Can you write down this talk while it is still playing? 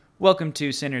Welcome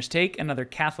to Sinner's Take, another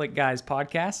Catholic Guys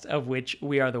podcast, of which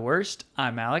we are the worst.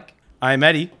 I'm Alec. I'm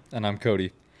Eddie. And I'm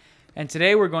Cody. And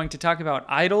today we're going to talk about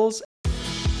idols.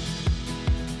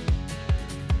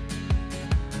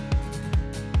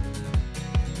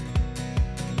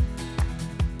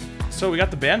 So we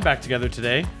got the band back together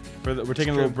today. We're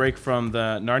taking a little break from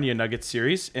the Narnia Nuggets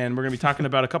series, and we're going to be talking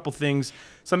about a couple things,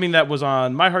 something that was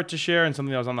on my heart to share and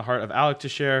something that was on the heart of Alec to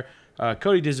share.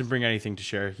 Cody doesn't bring anything to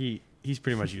share. He's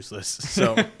pretty much useless.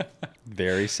 So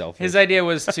Very selfish. His idea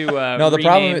was to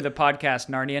rename the podcast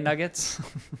Narnia Nuggets.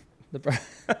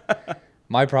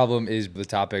 My problem is the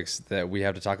topics that we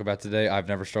have to talk about today, I've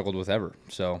never struggled with ever.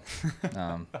 So,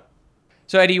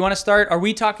 So Eddie, you want to start? Are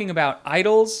we talking about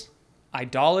idols,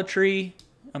 idolatry,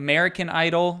 American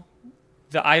Idol,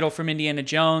 the idol from Indiana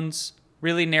Jones?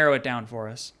 Really narrow it down for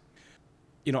us.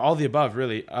 You know, all the above,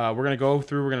 really. We're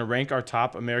going to rank our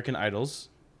top American idols.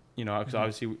 You know, because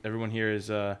obviously everyone here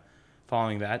is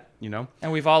following that, you know.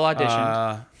 And we've all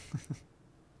auditioned.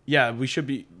 Yeah, we should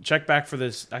be check back for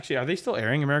this. Actually, are they still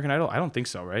airing American Idol? I don't think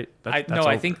so, right?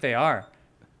 I think they are.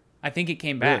 I think it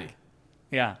came back. Really?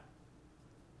 Yeah.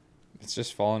 it's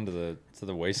just fallen to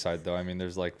the wayside, though. I mean,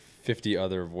 there's like 50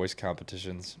 other voice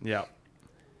competitions. Yeah.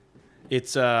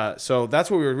 It's so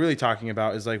that's what we were really talking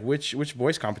about is like which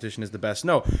voice competition is the best.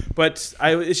 No, but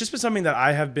it's just been something that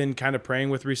I have been kind of praying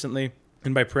with recently.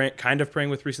 And by praying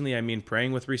with recently, I mean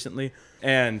praying with recently.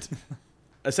 And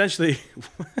essentially,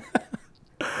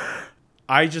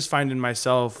 I just find in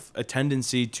myself a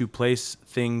tendency to place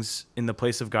things in the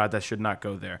place of God that should not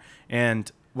go there.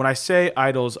 And when I say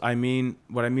idols,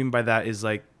 what I mean by that is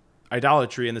like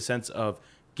idolatry in the sense of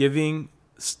giving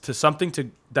to something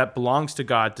that belongs to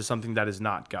God to something that is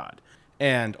not God.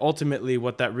 And ultimately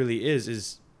what that really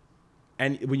is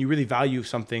and when you really value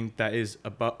something that is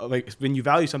above, like when you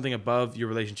value something above your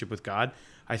relationship with God,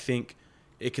 I think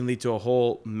it can lead to a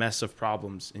whole mess of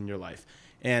problems in your life.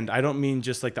 And I don't mean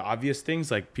just like the obvious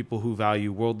things, like people who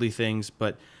value worldly things,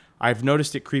 but I've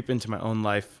noticed it creep into my own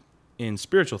life in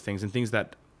spiritual things and things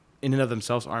that in and of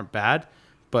themselves aren't bad,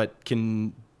 but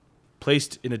can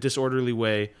placed in a disorderly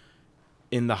way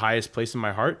in the highest place in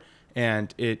my heart.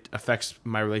 And it affects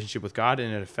my relationship with God,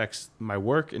 and it affects my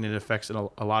work, and it affects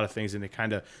a lot of things, and it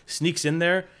kind of sneaks in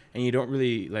there, and I don't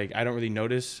really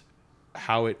notice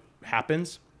how it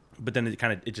happens, but then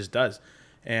it just does.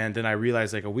 And then I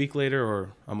realize like a week later or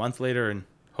a month later, and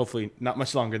hopefully not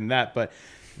much longer than that, but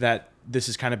that this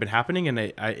has kind of been happening, and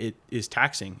it is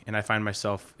taxing, and I find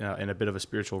myself in a bit of a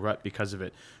spiritual rut because of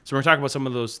it. So we're going to talk about some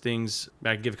of those things.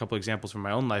 I can give a couple examples from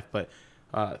my own life, but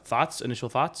initial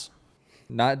thoughts?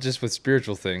 Not just with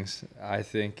spiritual things. I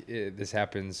think this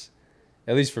happens,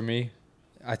 at least for me.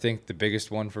 I think the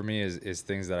biggest one for me is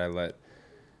things that I let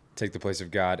take the place of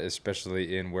God,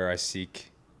 especially in where I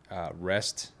seek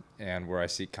rest and where I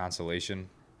seek consolation.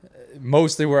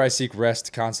 Mostly where I seek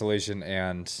rest, consolation,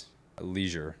 and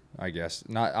leisure, I guess.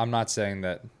 I'm not saying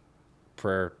that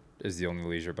prayer is the only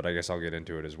leisure, but I guess I'll get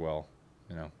into it as well,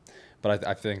 you know. But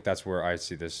I think that's where I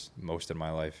see this most in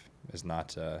my life, is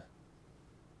not...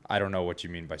 I don't know what you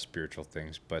mean by spiritual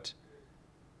things, but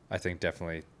I think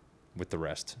definitely with the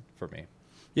rest for me.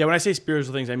 Yeah, when I say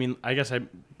spiritual things, I mean, I guess I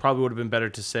probably would have been better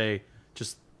to say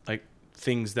just like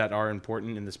things that are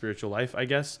important in the spiritual life, I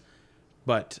guess,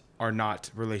 but are not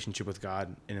relationship with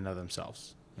God in and of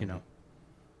themselves, you know,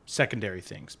 secondary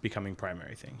things becoming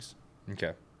primary things.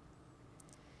 Okay.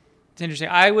 It's interesting.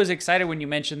 I was excited when you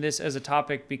mentioned this as a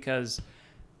topic because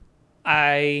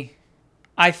I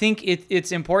think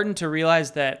it's important to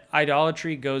realize that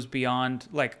idolatry goes beyond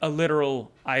like a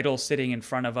literal idol sitting in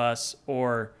front of us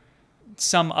or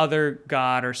some other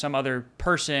god or some other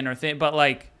person or thing. But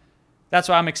like, that's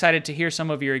why I'm excited to hear some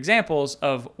of your examples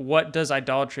of what does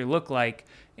idolatry look like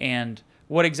and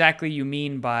what exactly you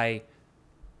mean by,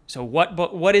 so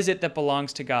what is it that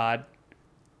belongs to God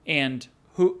and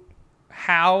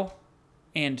how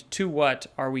and to what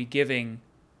are we giving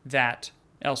that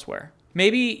elsewhere?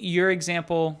 Maybe your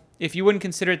example, if you wouldn't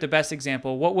consider it the best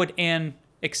example, what would an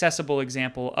accessible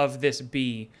example of this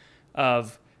be,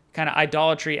 of kind of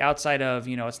idolatry outside of,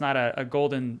 you know, it's not a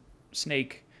golden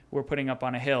snake we're putting up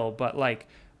on a hill, but like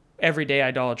everyday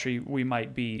idolatry we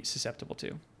might be susceptible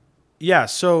to? Yeah,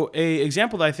 so a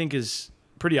example that I think is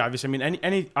pretty obvious. I mean,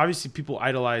 any obviously people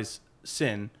idolize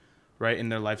sin, right, in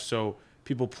their life. So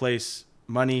people place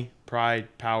money, pride,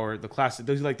 power, the classic.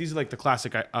 These are like the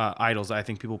classic idols that I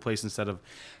think people place instead of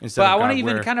But I want to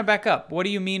even kind of back up. What do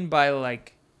you mean by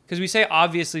like? Because we say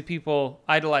obviously people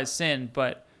idolize sin,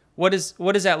 but what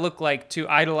does that look like to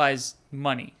idolize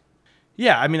money?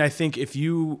 Yeah, I mean, I think if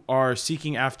you are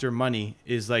seeking after money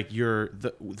is like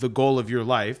the goal of your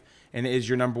life, and it is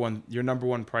your number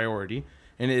one priority,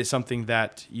 and it is something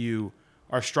that you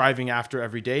are striving after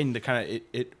every day, and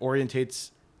it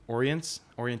orientates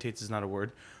is not a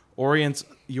word, orients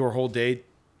your whole day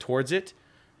towards it.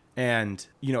 And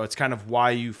it's kind of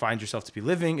why you find yourself to be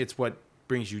living. It's what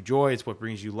brings you joy, it's what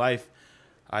brings you life.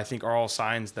 I think are all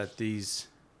signs that this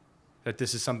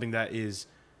is something that is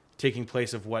taking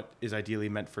place of what is ideally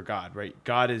meant for God, right?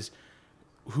 God is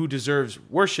who deserves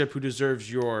worship, who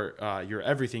deserves your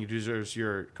everything, who deserves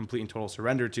your complete and total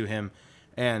surrender to him,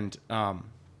 and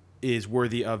is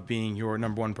worthy of being your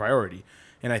number one priority.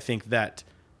 And I think that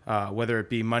whether it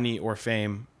be money or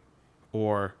fame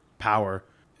or power,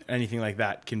 anything like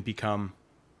that can become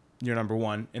your number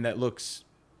one. And that looks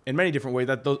in many different ways.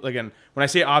 That those, again, when I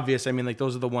say obvious, I mean like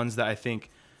those are the ones that I think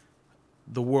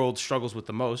the world struggles with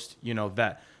the most,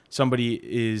 that somebody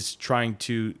is trying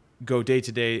to go day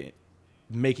to day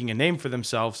making a name for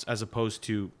themselves as opposed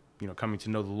to, coming to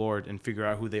know the Lord and figure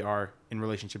out who they are in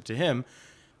relationship to him,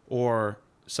 or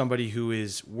somebody who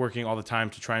is working all the time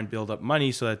to try and build up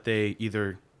money so that they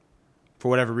either, for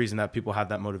whatever reason that people have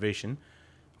that motivation,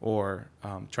 or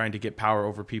trying to get power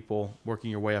over people,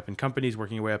 working your way up in companies,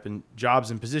 working your way up in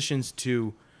jobs and positions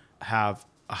to have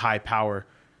a high power,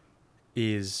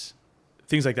 is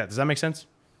things like that. Does that make sense?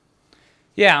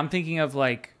 Yeah, I'm thinking of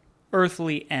like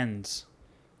earthly ends.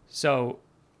 So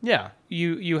Yeah.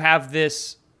 you have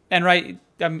this, and right,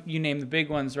 you name the big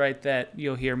ones, right? That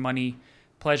you'll hear: money,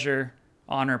 pleasure,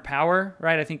 honor, power.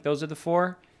 Right? I think those are the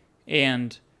four,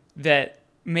 and that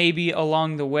maybe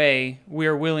along the way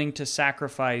we're willing to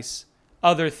sacrifice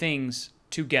other things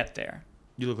to get there.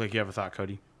 You look like you have a thought,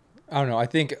 Cody. I don't know. I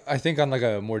think on like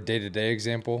a more day-to-day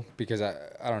example, because I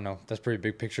don't know, that's pretty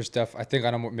big picture stuff. I think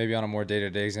maybe on a more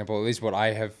day-to-day example, at least what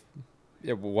I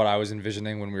was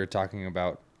envisioning when we were talking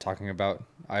about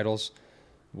idols,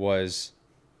 was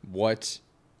what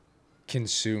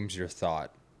consumes your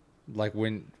thought. Like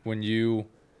when you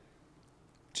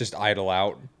just idle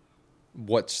out,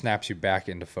 what snaps you back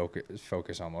into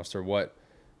focus almost, or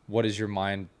what is your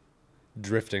mind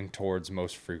drifting towards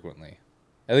most frequently?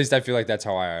 At least I feel like that's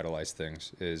how I idolize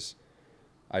things, is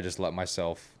I just let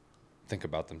myself think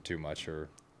about them too much or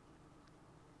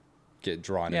get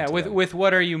drawn into them. With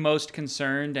what are you most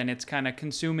concerned, and it's kind of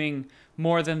consuming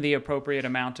more than the appropriate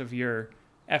amount of your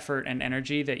effort and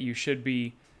energy that you should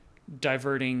be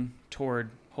diverting toward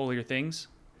holier things.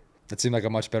 That seemed like a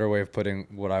much better way of putting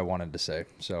what I wanted to say.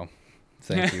 So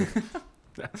thank you.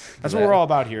 That's what we're all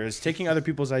about here, is taking other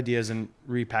people's ideas and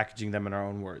repackaging them in our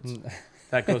own words.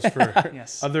 That goes for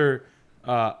Yes. other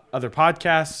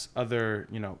podcasts, other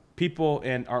people,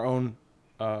 and our own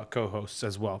co-hosts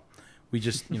as well. We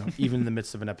just even in the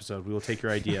midst of an episode, we will take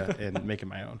your idea and make it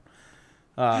my own.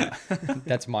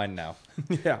 That's mine now.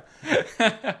 Yeah.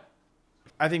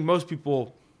 I think most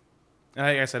people, and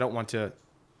I guess I don't want to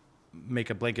make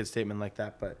a blanket statement like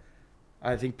that, but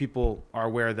I think people are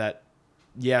aware that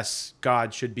yes,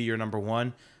 God should be your number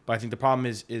one. But I think the problem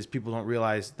is people don't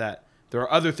realize that there are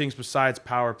other things besides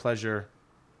power, pleasure,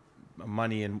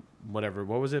 money, and whatever.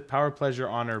 What was it? Power, pleasure,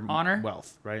 honor,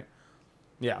 wealth, right?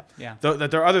 Yeah. Yeah. That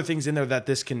there are other things in there that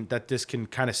this can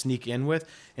kind of sneak in with.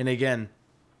 And again,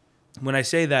 when I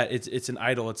say that it's an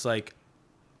idol, it's like,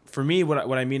 for me,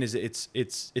 what I mean is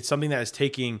it's something that is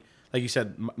taking, like you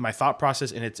said, my thought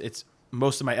process, and it's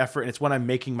most of my effort, and it's when I'm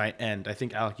making my end. I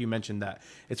think, Alec, you mentioned that.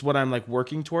 It's what I'm like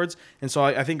working towards. And so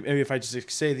I think maybe if I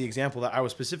just say the example that I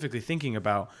was specifically thinking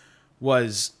about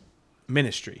was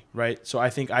ministry, right? So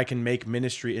I think I can make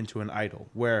ministry into an idol,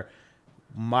 where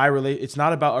it's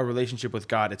not about a relationship with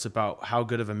God. It's about how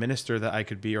good of a minister that I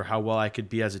could be, or how well I could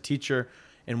be as a teacher,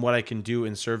 and what I can do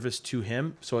in service to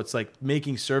him. So it's like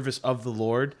making service of the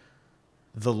Lord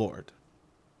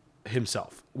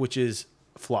himself, which is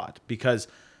flawed, because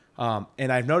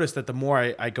and I've noticed that the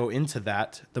more I go into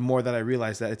that, the more that I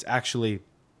realize that it's actually,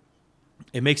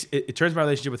 it turns my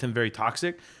relationship with him very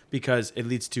toxic, because it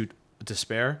leads to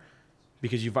despair,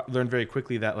 because you've learned very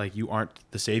quickly that like you aren't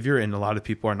the savior, and a lot of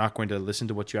people are not going to listen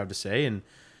to what you have to say, and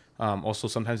also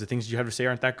sometimes the things you have to say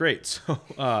aren't that great.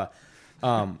 So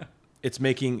it's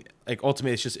making, like,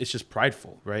 ultimately it's just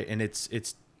prideful, right? And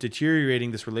it's deteriorating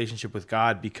this relationship with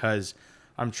God, because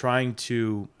I'm trying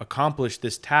to accomplish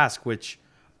this task, which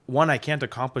one, I can't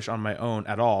accomplish on my own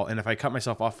at all. And if I cut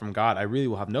myself off from God, I really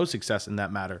will have no success in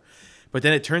that matter. But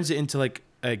then it turns it into, like,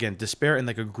 again, despair and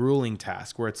like a grueling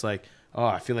task, where it's like, oh,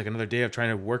 I feel like another day of trying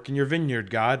to work in your vineyard,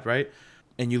 God, right?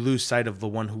 And you lose sight of the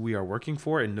one who we are working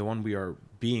for and the one we are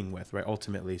being with, right?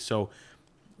 Ultimately. So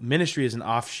ministry is an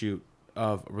offshoot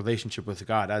of a relationship with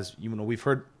God. As we've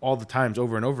heard all the times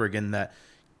over and over again, that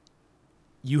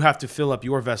you have to fill up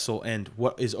your vessel, and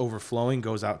what is overflowing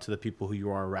goes out to the people who you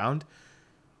are around.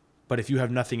 But if you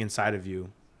have nothing inside of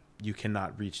you, you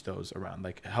cannot reach those around,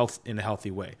 like health in a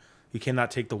healthy way. You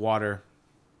cannot take the water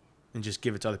and just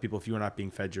give it to other people if you are not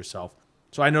being fed yourself.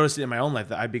 So I noticed it in my own life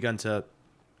that I began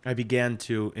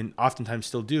to, and oftentimes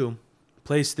still do,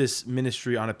 place this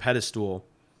ministry on a pedestal,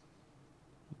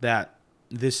 that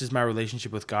this is my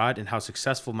relationship with God, and how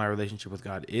successful my relationship with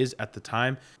God is at the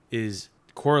time is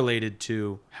correlated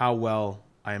to how well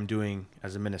I am doing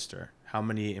as a minister, how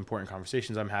many important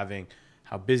conversations I'm having,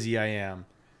 how busy I am.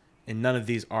 And none of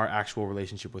these are actual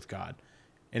relationship with God.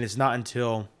 And it's not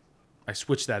until I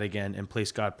switch that again and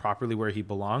place God properly where he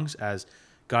belongs, as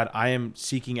God, I am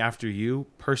seeking after you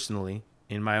personally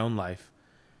in my own life.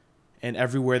 And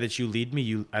everywhere that you lead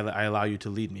me, I allow you to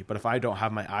lead me. But if I don't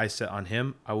have my eyes set on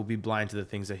him, I will be blind to the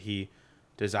things that he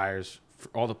desires, for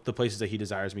all the places that he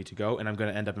desires me to go. And I'm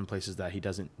going to end up in places that he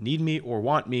doesn't need me or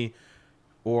want me,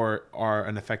 or are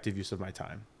an effective use of my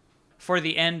time. For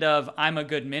the end of, I'm a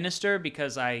good minister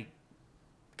because I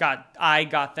got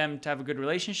them to have a good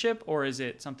relationship, or is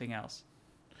it something else?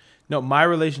 No, my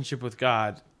relationship with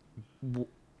God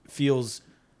feels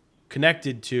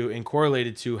connected to and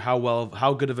correlated to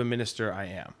how good of a minister I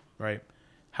am, right?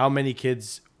 How many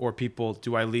kids or people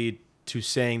do I lead to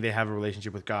saying they have a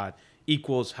relationship with God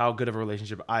equals how good of a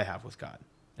relationship I have with God.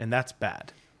 And that's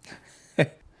bad.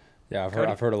 Yeah,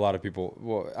 I've heard a lot of people.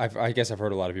 Well, I guess I've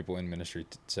heard a lot of people in ministry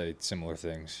say similar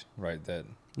things, right? That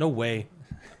no way.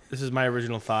 This is my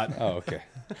original thought. Oh, okay.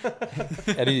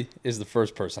 Eddie is the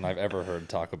first person I've ever heard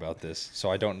talk about this,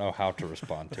 so I don't know how to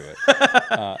respond to it.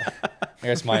 I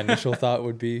guess my initial thought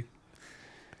would be,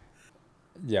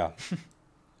 yeah,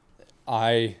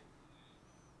 I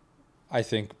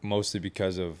think mostly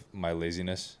because of my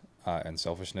laziness and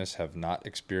selfishness have not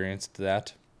experienced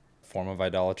that form of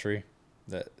idolatry.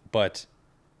 But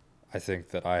I think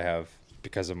that I have,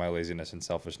 because of my laziness and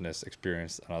selfishness,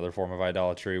 experienced another form of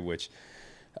idolatry, which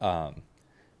I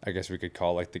guess we could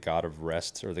call like the god of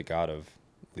rest or the god of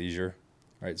leisure,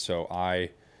 right? So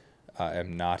I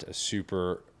am not a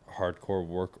super hardcore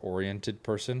work-oriented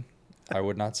person, I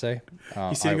would not say.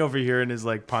 He's sitting over here in his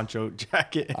like poncho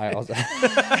jacket.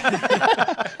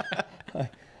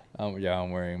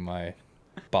 I'm wearing my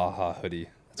Baja hoodie.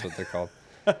 That's what they're called.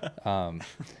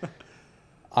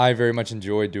 I very much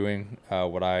enjoy doing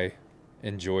what I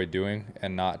enjoy doing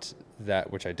and not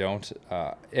that which I don't.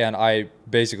 And I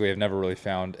basically have never really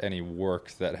found any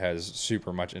work that has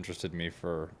super much interested me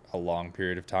for a long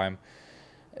period of time.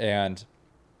 And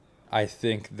I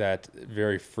think that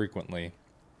very frequently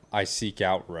I seek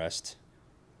out rest,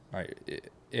 right?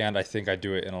 And I think I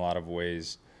do it in a lot of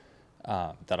ways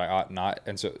that I ought not.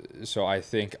 And so I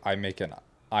think I make an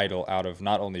idol out of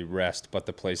not only rest, but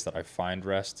the place that I find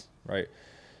rest, right?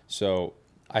 So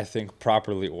I think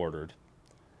properly ordered,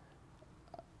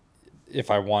 if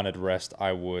I wanted rest,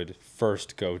 I would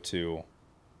first go to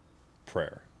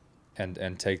prayer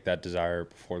and take that desire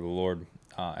before the Lord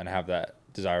and have that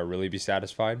desire really be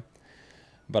satisfied.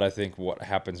 But I think what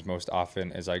happens most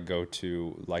often is I go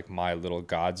to like my little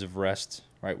gods of rest,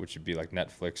 right, which would be like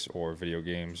Netflix or video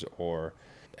games or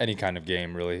any kind of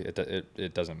game, really.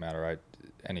 It doesn't matter, right?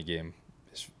 Any game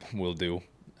will do.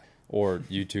 Or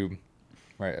YouTube,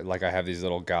 right? Like I have these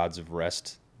little gods of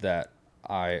rest that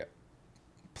I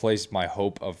place my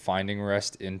hope of finding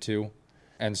rest into.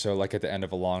 And so like at the end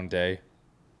of a long day,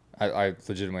 I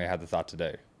legitimately had the thought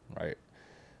today, right,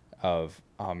 of,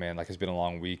 oh man, like it's been a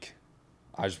long week.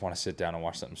 I just want to sit down and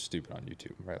watch something stupid on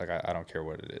YouTube, right? Like I don't care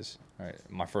what it is, right?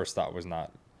 My first thought was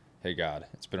not, hey God,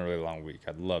 it's been a really long week.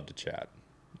 I'd love to chat,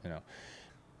 you know?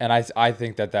 And I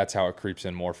think that that's how it creeps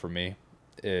in more for me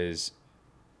is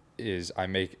I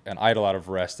make an idol out of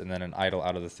rest and then an idol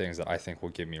out of the things that I think will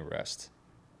give me rest,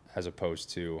 as opposed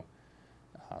to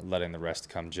letting the rest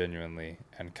come genuinely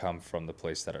and come from the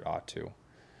place that it ought to.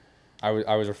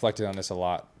 I was reflecting on this a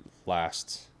lot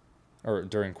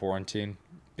during quarantine,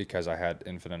 because I had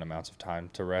infinite amounts of time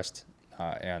to rest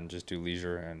and just do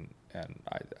leisure. And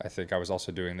I think I was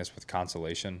also doing this with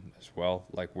consolation as well.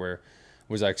 Like, where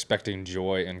was I expecting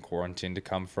joy in quarantine to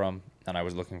come from? And I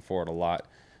was looking forward a lot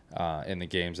in the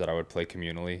games that I would play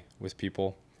communally with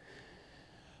people.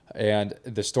 And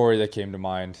the story that came to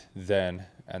mind then,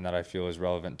 and that I feel is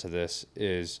relevant to this,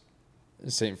 is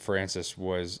St. Francis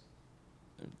was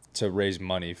to raise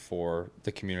money for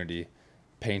the community,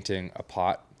 painting a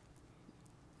pot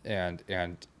and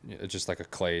just like a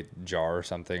clay jar or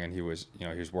something, and he was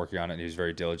working on it, and he was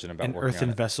very diligent about working on it. An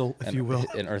earthen vessel, if you will.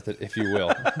 An earthen, if you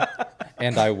will.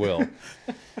 And I will.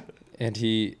 And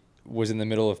he was in the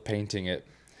middle of painting it,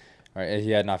 right? And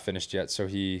he had not finished yet, so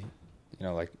he,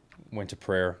 went to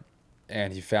prayer,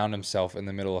 and he found himself in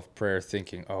the middle of prayer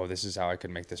thinking, oh, this is how I could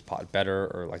make this pot better,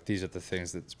 or like these are the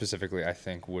things that specifically I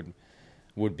think would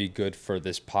be good for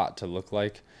this pot to look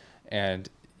like. And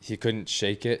he couldn't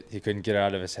shake it. He couldn't get it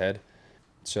out of his head.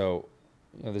 So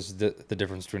this is the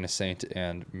difference between a saint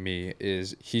and me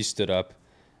is he stood up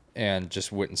and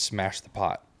just went and smashed the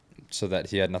pot so that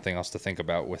he had nothing else to think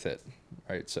about with it.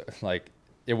 Right. So like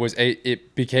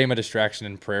it became a distraction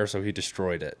in prayer. So he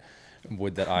destroyed it.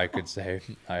 Would that I could say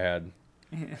I had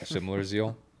a similar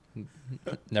zeal.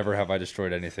 Never have I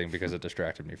destroyed anything because it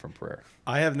distracted me from prayer.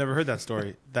 I have never heard that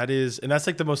story. That's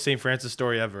like the most St. Francis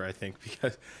story ever, I think,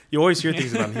 because you always hear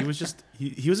things about him. He was just,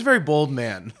 he was a very bold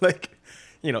man, like,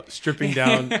 stripping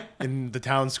down in the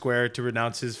town square to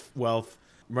renounce his wealth,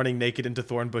 running naked into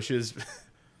thorn bushes,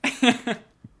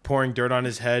 pouring dirt on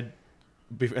his head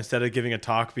instead of giving a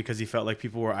talk because he felt like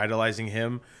people were idolizing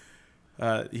him.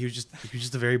 He was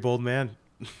just a very bold man.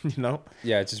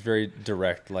 Yeah, it's just very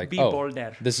direct, like, Be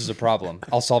bolder. This is a problem,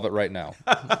 I'll solve it right now.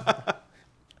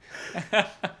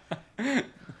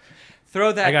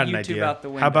 Throw that I got an YouTube idea. out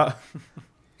the window.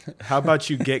 How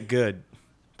about you get good?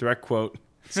 Direct quote,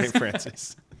 St.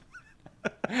 Francis.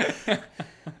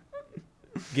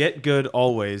 Get good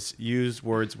always, use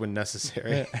words when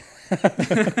necessary.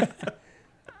 Yeah,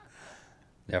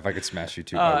 if I could smash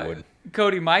YouTube, I would.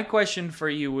 Cody, my question for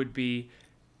you would be,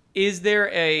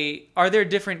 are there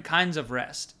different kinds of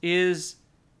rest? Is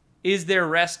there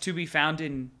rest to be found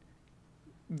in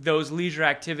those leisure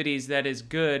activities that is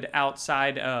good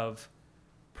outside of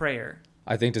prayer?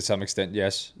 I think to some extent,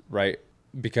 yes, right?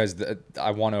 Because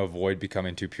I want to avoid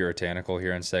becoming too puritanical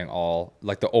here and saying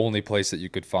the only place that you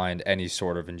could find any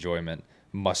sort of enjoyment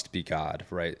must be God,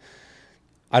 right?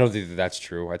 I don't think that that's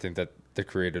true. I think that the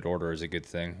created order is a good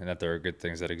thing and that there are good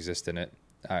things that exist in it,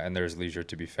 and there's leisure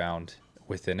to be found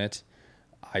within it.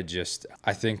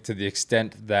 I think to the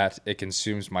extent that it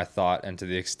consumes my thought and to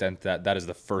the extent that that is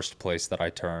the first place that I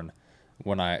turn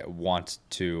when I want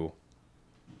to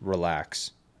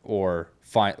relax or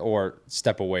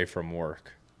step away from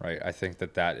work, right? I think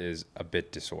that is a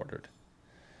bit disordered.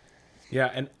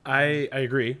 Yeah, and I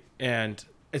agree. And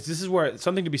this is where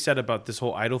something to be said about this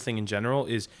whole idol thing in general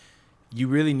is you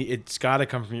really need, it's got to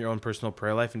come from your own personal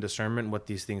prayer life and discernment what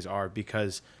these things are,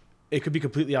 because it could be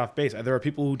completely off base. There are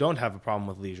people who don't have a problem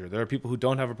with leisure. There are people who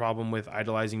don't have a problem with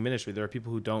idolizing ministry. There are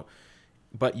people who don't,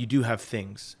 but you do have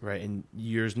things, right? And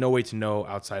there's no way to know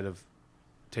outside of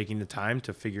taking the time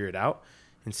to figure it out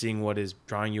and seeing what is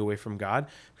drawing you away from God.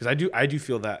 Because I do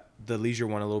feel that the leisure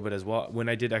one a little bit as well. When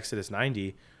I did Exodus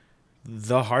 90,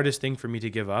 the hardest thing for me to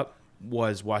give up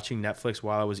was watching Netflix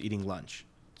while I was eating lunch.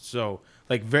 So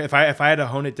like if I had to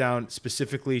hone it down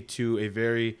specifically to a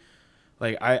very,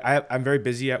 like I'm very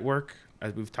busy at work,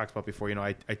 as we've talked about before.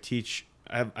 I teach.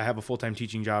 I have a full-time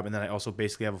teaching job, and then I also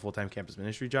basically have a full-time campus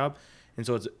ministry job. And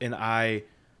so I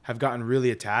have gotten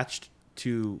really attached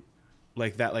to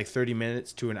like that, like 30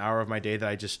 minutes to an hour of my day that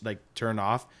I just like turn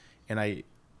off, and I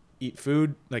eat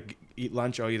food, like eat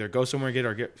lunch. I'll either go somewhere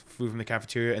and get food from the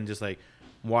cafeteria and just like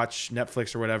watch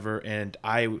Netflix or whatever. And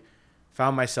I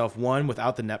found myself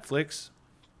without the Netflix,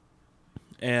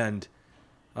 and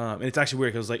it's actually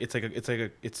weird because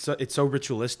it's so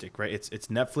ritualistic, right? It's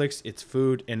Netflix, it's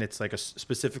food, and it's like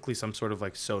specifically some sort of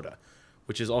like soda,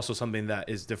 which is also something that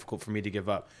is difficult for me to give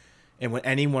up. And when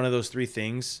any one of those three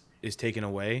things is taken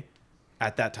away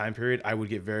at that time period, I would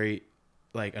get very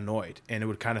like annoyed, and it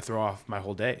would kind of throw off my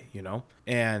whole day,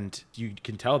 And you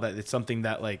can tell that it's something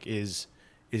that like is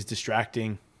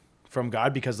distracting from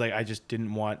God, because like I just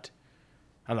didn't want,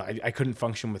 I don't know, I couldn't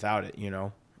function without it,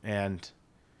 and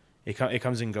it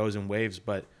comes and goes in waves,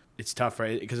 but it's tough,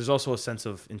 right? Because there's also a sense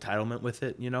of entitlement with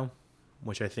it,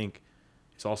 which I think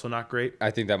is also not great.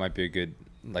 I think that might be a good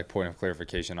like point of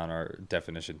clarification on our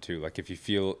definition too. Like if you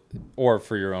feel, or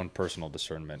for your own personal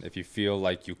discernment, if you feel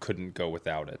like you couldn't go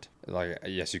without it, like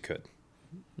yes, you could,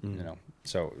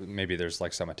 So maybe there's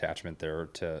like some attachment there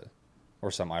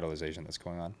or some idolization that's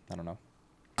going on. I don't know.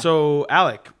 So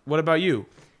Alec, what about you?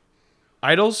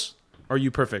 Idols? Or are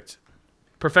you perfect?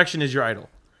 Perfection is your idol.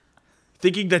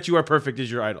 Thinking that you are perfect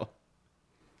is your idol.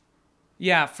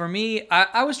 Yeah, for me,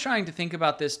 I was trying to think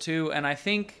about this too, and I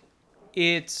think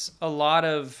it's a lot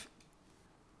of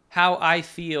how I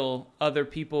feel other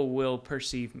people will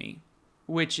perceive me,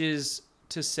 which is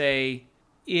to say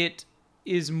it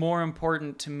is more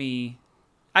important to me.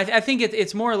 I think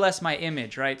it's more or less my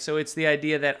image, right? So it's the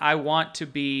idea that I want to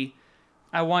be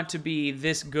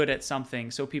this good at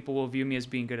something, so people will view me as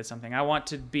being good at something. I want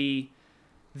to be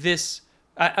this.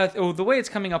 The way it's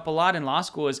coming up a lot in law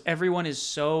school is everyone is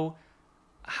so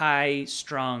high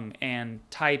strung and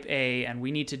type A, and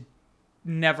we need to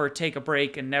never take a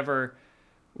break and never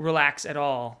relax at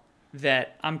all,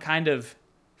 that I'm kind of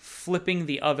flipping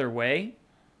the other way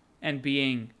and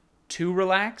being too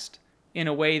relaxed in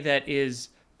a way that is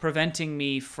preventing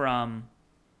me from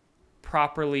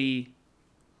properly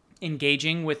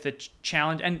engaging with the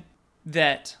challenge, and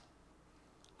that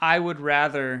I would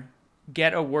rather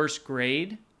get a worse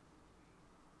grade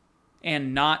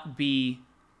and not be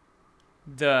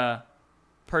the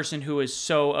person who is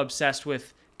so obsessed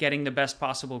with getting the best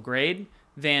possible grade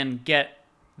than get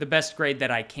the best grade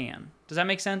that I can. Does that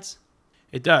make sense?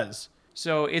 It does.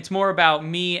 So it's more about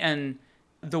me and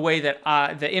the way that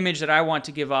the image that I want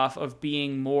to give off of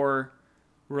being more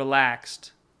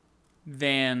relaxed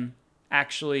than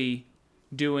actually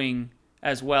doing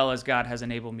as well as God has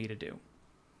enabled me to do.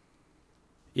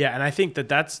 Yeah, and I think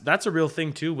that's a real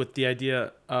thing too, with the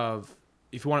idea of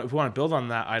if you want to build on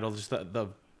that idol, just the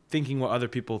thinking what other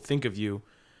people think of you.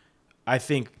 I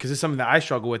think because it's something that I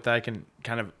struggle with that I can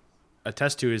kind of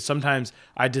attest to is sometimes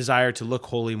I desire to look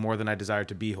holy more than I desire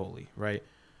to be holy, right?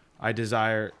 I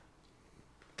desire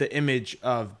the image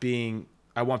of being,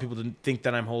 I want people to think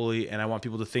that I'm holy, and I want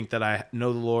people to think that I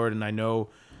know the Lord and I know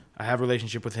I have a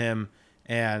relationship with him,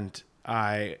 and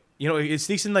it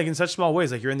sneaks in like in such small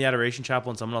ways. Like you're in the adoration chapel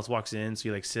and someone else walks in, so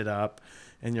you like sit up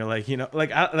and you're like,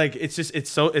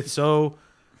 it's so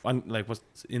like what's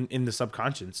in the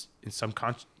subconscious,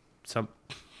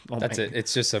 oh That's it.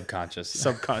 It's just subconscious.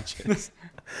 Subconscious.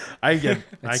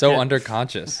 It's so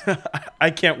underconscious. I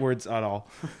can't words at all.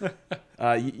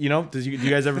 Do you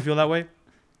guys ever feel that way?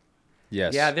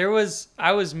 Yes. Yeah,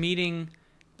 I was meeting,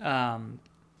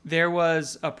 there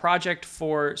was a project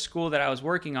for school that I was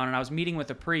working on, and I was meeting with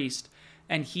a priest,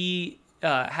 and he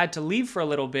had to leave for a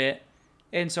little bit.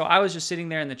 And so I was just sitting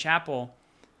there in the chapel,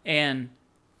 and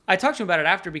I talked to him about it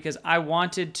after because I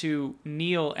wanted to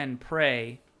kneel and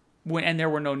pray and there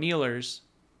were no kneelers,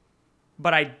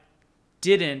 but I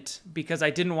didn't because I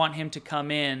didn't want him to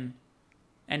come in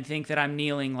and think that I'm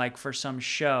kneeling like for some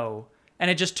show.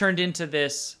 And it just turned into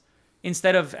this,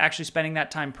 instead of actually spending that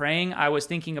time praying, I was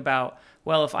thinking about,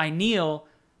 well, if I kneel,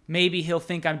 maybe he'll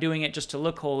think I'm doing it just to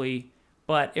look holy.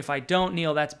 But if I don't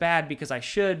kneel, that's bad because I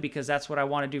should, because that's what I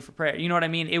want to do for prayer. You know what I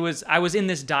mean? I was in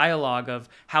this dialogue of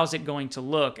how's it going to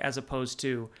look as opposed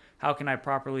to how can I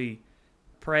properly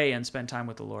pray and spend time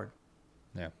with the Lord.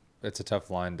 Yeah. It's a tough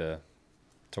line to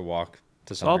walk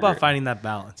to some It's all about degree. finding that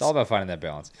balance. It's all about finding that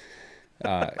balance.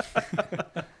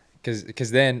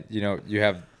 Because then, you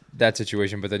have that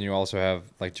situation, but then you also have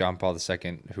like John Paul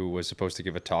II, who was supposed to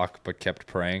give a talk but kept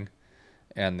praying.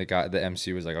 And the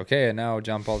MC was like, okay, and now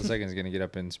John Paul II is going to get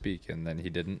up and speak. And then he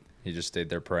didn't. He just stayed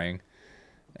there praying.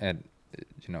 And,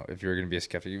 if you're going to be a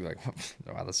skeptic, you're like,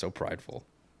 wow, that's so prideful,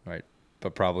 right?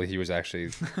 But probably he was actually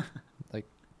like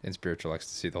in spiritual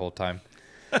ecstasy the whole time.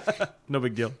 No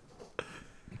big deal.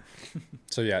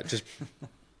 So yeah,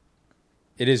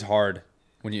 it is hard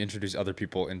when you introduce other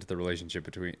people into the relationship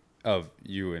of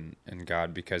you and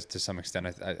God, because to some extent,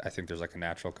 I think there's like a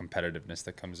natural competitiveness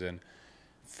that comes in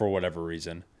for whatever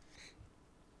reason.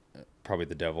 Probably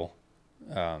the devil,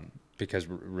 because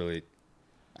really,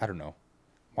 I don't know.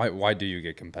 Why do you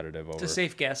get competitive over? It's a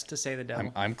safe guess to say the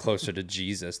devil. I'm closer to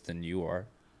Jesus than you are,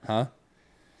 huh?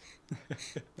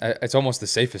 It's almost the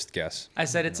safest guess. I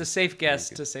said it's a safe guess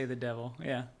to say the devil.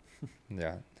 Yeah.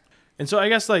 Yeah. And so I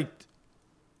guess like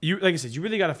I said, you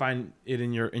really got to find it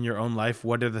in your own life.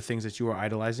 What are the things that you are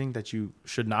idolizing that you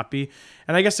should not be?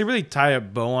 And I guess to really tie a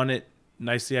bow on it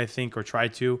nicely, I think, or try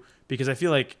to, because I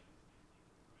feel like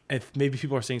if maybe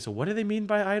people are saying, so what do they mean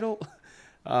by idol?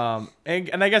 And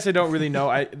I guess I don't really know.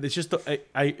 It's just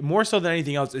I more so than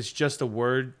anything else, it's just a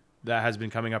word that has been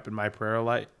coming up in my prayer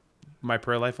life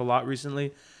a lot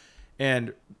recently.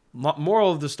 And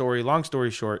moral of the story, long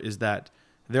story short, is that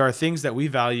there are things that we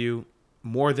value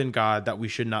more than God that we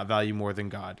should not value more than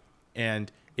God.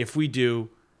 And if we do,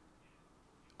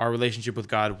 our relationship with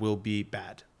God will be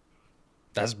bad.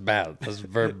 That's bad. That's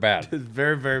very bad. It's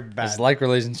very, very bad. It's like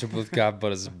relationship with God,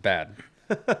 but it's bad.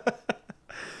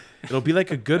 It'll be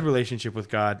like a good relationship with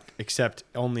God, except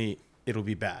only it'll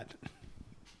be bad.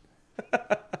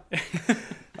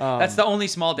 That's the only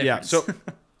small difference. Yeah. So,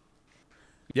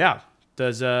 yeah.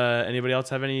 Does anybody else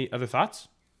have any other thoughts?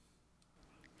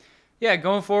 Yeah,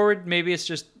 going forward, maybe it's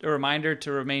just a reminder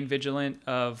to remain vigilant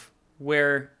of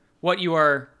what you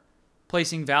are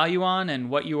placing value on and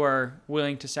what you are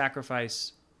willing to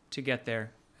sacrifice to get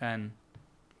there, and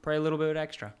pray a little bit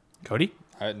extra. Cody?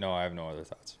 I have no other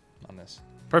thoughts on this.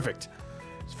 Perfect.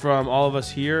 From all of us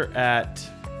here at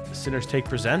Sinners Take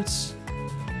Presents,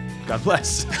 God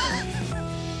bless.